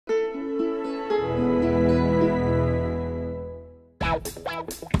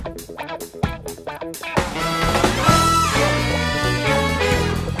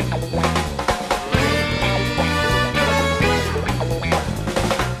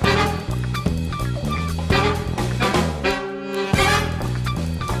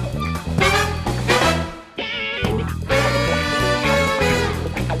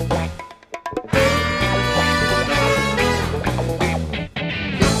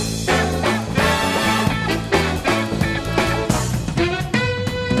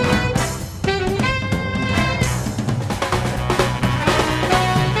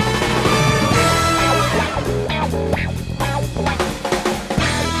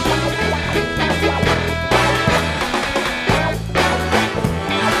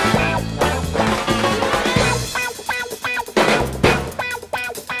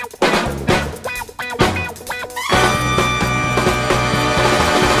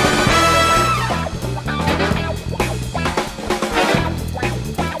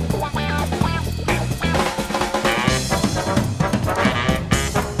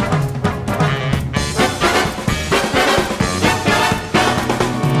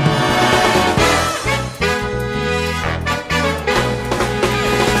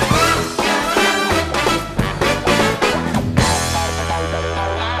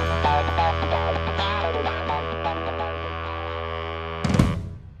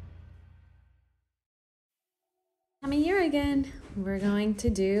Time of year again. We're going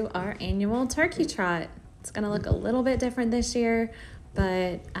to do our annual turkey trot. It's going to look a little bit different this year,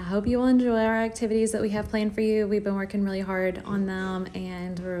 but I hope you will enjoy our activities that we have planned for you. We've been working really hard on them,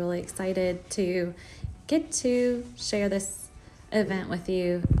 and we're really excited to get to share this event with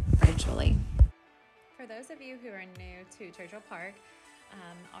you virtually. For those of you who are new to Churchill Park,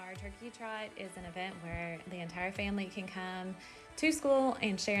 our Turkey Trot is an event where the entire family can come to school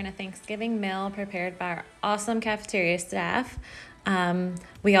and share in a Thanksgiving meal prepared by our awesome cafeteria staff.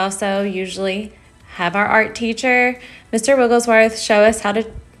 We also usually have our art teacher, Mr. Wigglesworth, show us how to,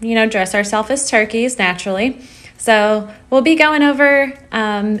 dress ourselves as turkeys naturally. So we'll be going over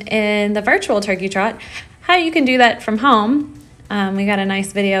in the virtual Turkey Trot how you can do that from home. We got a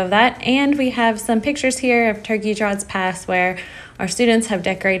nice video of that, and we have some pictures here of Turkey Trots past where our students have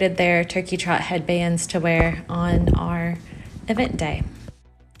decorated their Turkey Trot headbands to wear on our event day.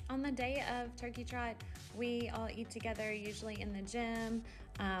 On the day of Turkey Trot, we all eat together, usually in the gym.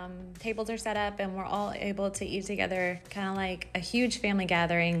 Tables are set up and we're all able to eat together, kind of like a huge family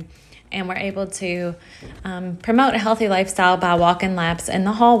gathering, and we're able to promote a healthy lifestyle by walking laps in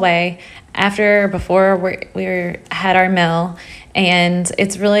the hallway before we had our meal. And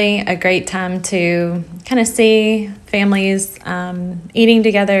it's really a great time to kind of see families eating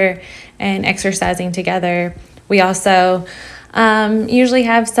together and exercising together. We also usually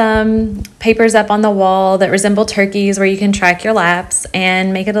have some papers up on the wall that resemble turkeys where you can track your laps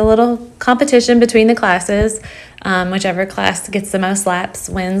and make it a little competition between the classes. Whichever class gets the most laps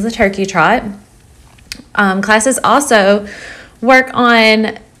wins the Turkey Trot. Classes also work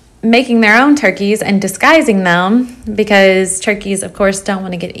on making their own turkeys and disguising them, because turkeys, of course, don't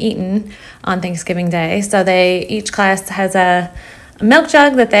want to get eaten on Thanksgiving Day. So each class has a milk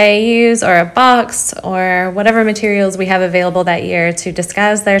jug that they use, or a box, or whatever materials we have available that year to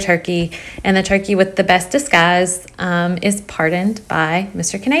disguise their turkey. And the turkey with the best disguise is pardoned by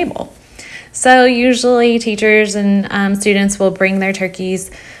Mr. Knable. So usually teachers and students will bring their turkeys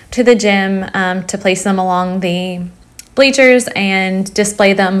to the gym to place them along the bleachers and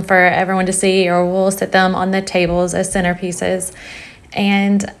display them for everyone to see, or we'll sit them on the tables as centerpieces.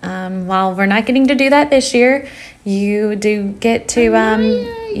 And while we're not getting to do that this year, you do get to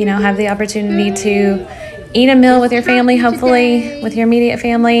have the opportunity to eat a meal with your family, hopefully with your immediate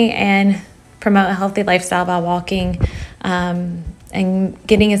family, and promote a healthy lifestyle by walking and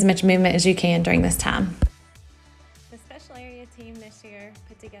getting as much movement as you can during this time. The special area team this year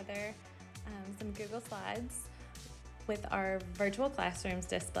put together some Google Slides with our virtual classrooms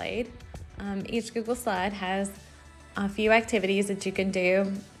displayed. Each Google Slide has a few activities that you can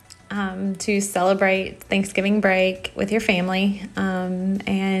do to celebrate Thanksgiving break with your family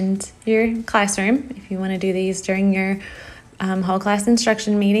and your classroom, if you want to do these during your whole class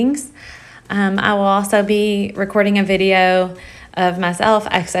instruction meetings. I will also be recording a video of myself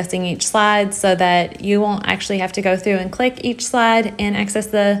accessing each slide so that you won't actually have to go through and click each slide and access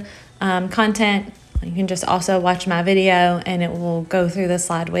the content. You can just also watch my video and it will go through the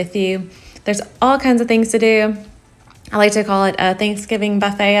slide with you. There's all kinds of things to do. I like to call it a Thanksgiving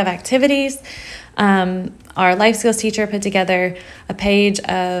buffet of activities. Our life skills teacher put together a page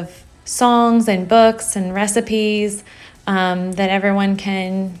of songs and books and recipes that everyone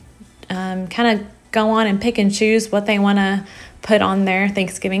can kind of go on and pick and choose what they want to put on their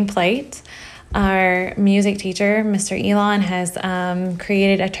Thanksgiving plate. Our music teacher, Mr. Elon, has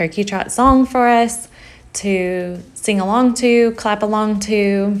created a turkey trot song for us to sing along to, clap along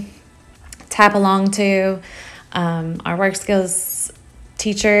to, tap along to. Our work skills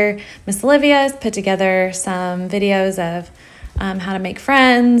teacher, Miss Olivia, has put together some videos of how to make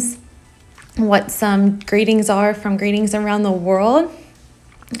friends, what some greetings are from Greetings Around the World,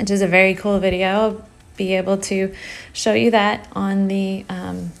 which is a very cool video. I'll be able to show you that on the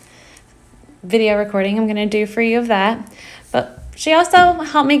video recording I'm going to do for you of that. But she also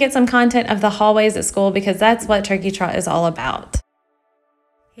helped me get some content of the hallways at school because that's what Turkey Trot is all about.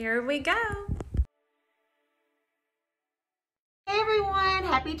 Here we go. Hey everyone,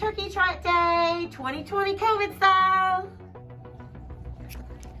 happy Turkey Trot Day, 2020 COVID style.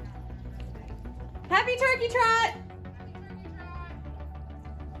 Happy Turkey Trot.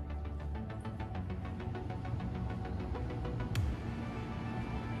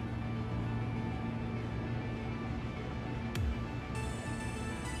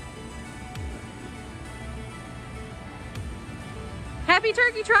 Happy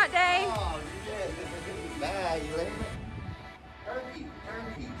Turkey Trot Day. Oh, you did. Bye, you later. Turkey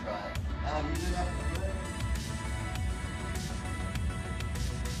trot. You did that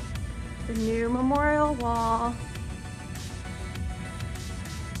for The new memorial wall.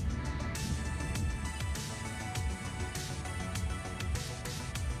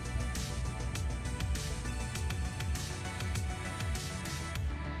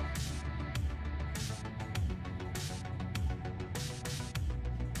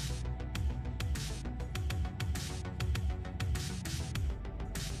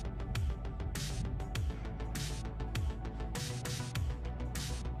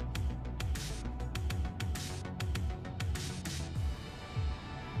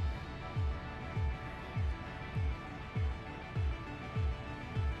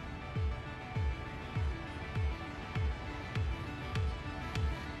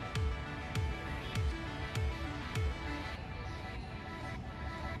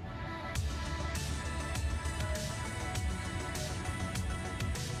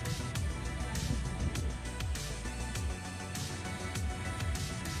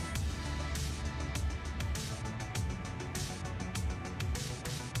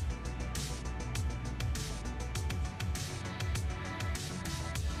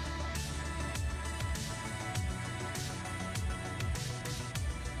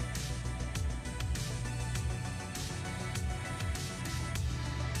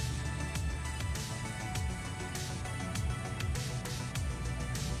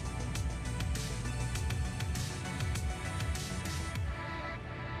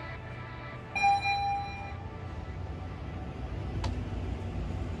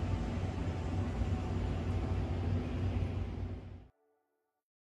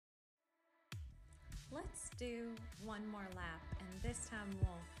 Let's do one more lap, and this time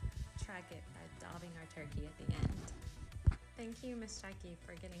we'll track it by daubing our turkey at the end. Thank you, Miss Jackie,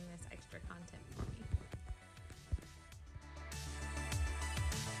 for getting this extra content for me.